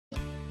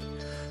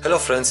Hello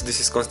friends,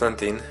 this is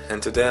Constantin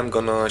and today I'm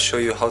gonna show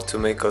you how to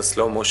make a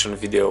slow motion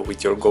video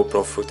with your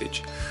GoPro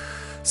footage.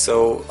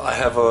 So I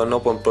have an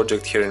open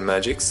project here in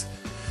Magix.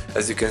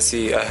 As you can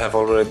see, I have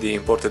already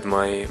imported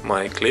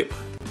my clip.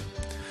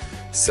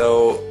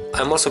 So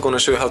I'm also gonna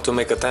show you how to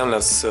make a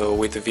time-lapse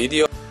with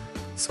video.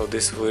 So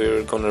this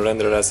we're gonna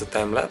render as a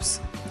time-lapse.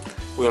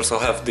 We also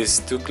have these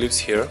two clips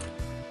here,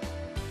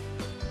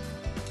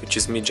 which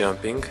is me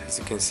jumping, as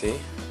you can see.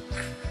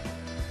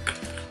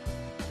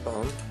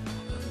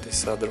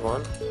 This other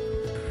one.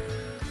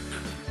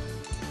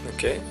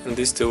 Okay, and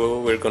these two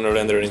we're gonna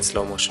render in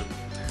slow motion.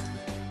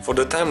 For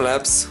the time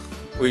lapse,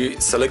 we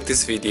select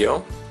this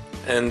video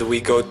and we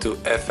go to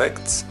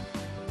Effects,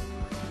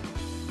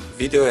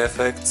 Video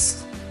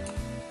Effects,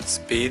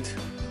 Speed.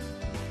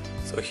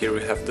 So here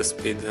we have the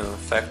speed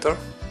factor.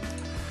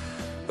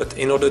 But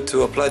in order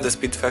to apply the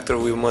speed factor,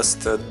 we must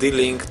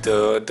delink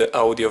the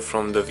audio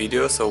from the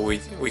video. So we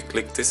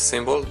click this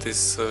symbol,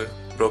 this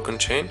broken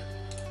chain.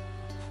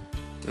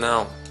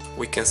 Now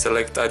we can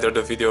select either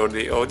the video or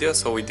the audio,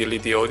 so we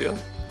delete the audio.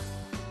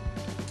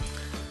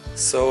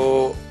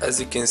 So as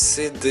you can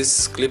see,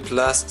 this clip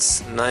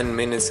lasts 9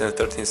 minutes and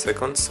 13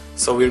 seconds.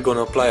 So we're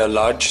gonna apply a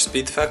large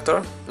speed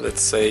factor.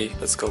 Let's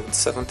go with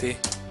 70.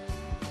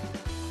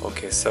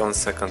 Okay, 7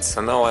 seconds.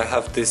 So now I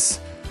have this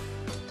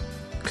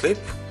clip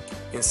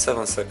in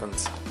 7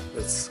 seconds.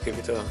 Let's give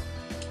it a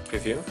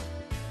preview.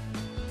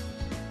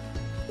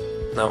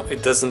 Now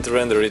it doesn't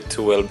render it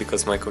too well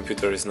because my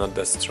computer is not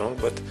that strong,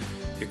 but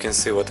you can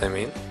see what I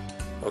mean.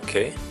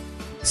 Okay,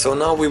 so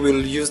now we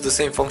will use the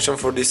same function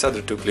for these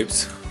other two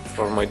clips.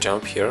 For my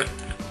jump here,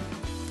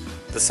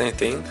 the same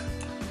thing.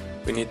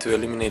 We need to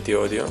eliminate the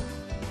audio.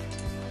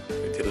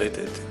 We delete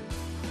it,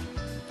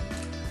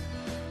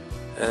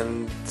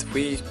 and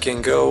we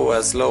can go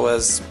as low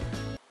as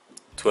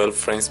 12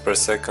 frames per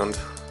second.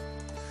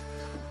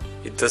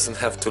 It doesn't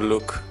have to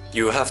look,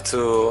 you have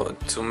to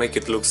make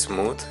it look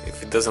smooth.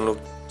 If it doesn't look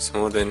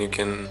smooth, then you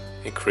can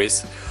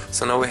increase.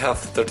 So now we have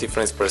 30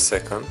 frames per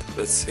second.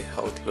 Let's see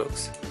how it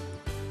looks.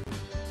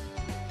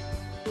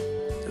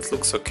 It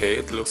looks okay,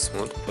 it looks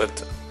smooth, but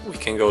we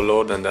can go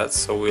lower than that,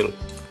 so we'll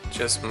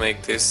just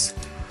make this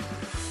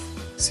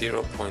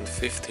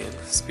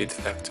 0.15 speed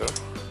factor.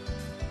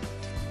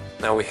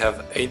 Now we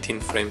have 18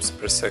 frames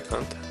per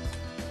second.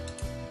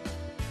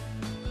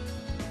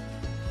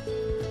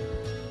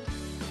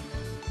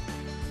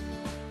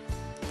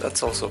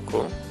 That's also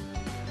cool,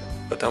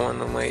 but I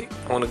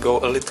wanna go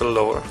a little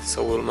lower,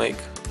 so we'll make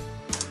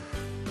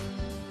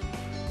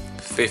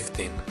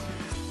 15.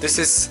 This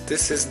is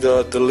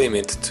the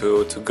limit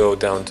to go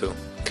down to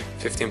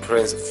 15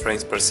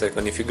 frames per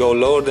second. If you go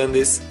lower than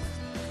this,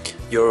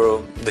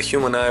 the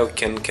human eye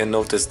can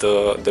notice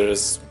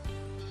there's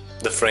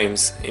the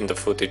frames in the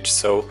footage.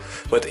 So,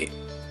 but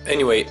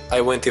anyway,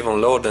 I went even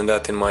lower than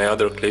that in my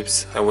other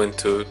clips. I went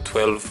to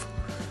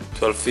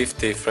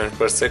 1250 frames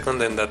per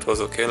second, and that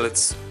was okay.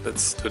 Let's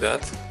do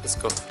that. Let's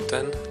go for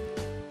 10.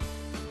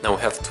 Now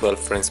we have 12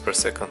 frames per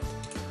second.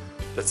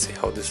 Let's see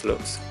how this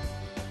looks.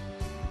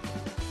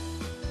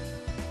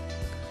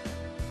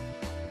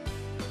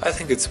 I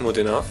think it's smooth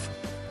enough,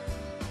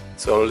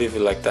 so I'll leave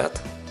it like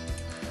that.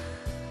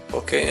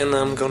 Okay, and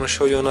I'm gonna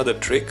show you another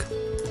trick.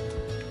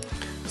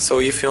 So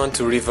if you want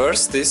to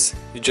reverse this,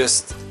 you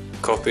just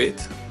copy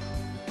it,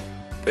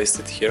 paste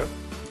it here,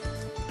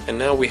 and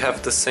now we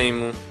have the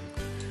same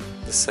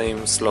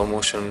slow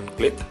motion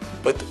clip,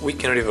 but we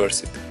can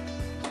reverse it.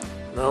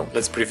 Now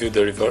let's preview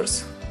the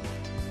reverse.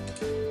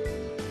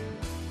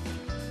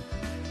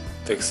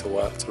 Takes a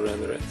while to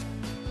render it.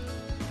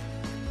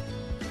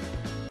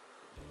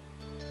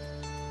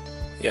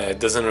 Yeah, it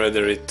doesn't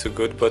render it too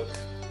good, but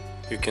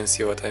you can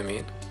see what I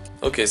mean.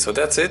 Okay, so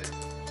that's it.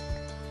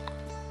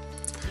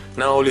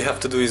 Now all you have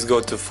to do is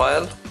go to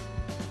File,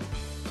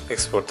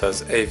 export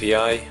as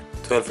AVI,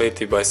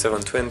 1280 by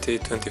 720,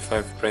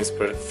 25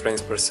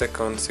 frames per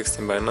second,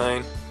 16 by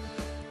 9.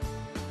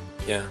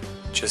 Yeah,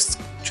 just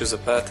choose a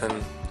path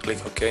and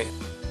click OK.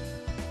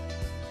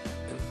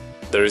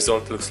 The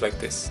result looks like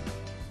this.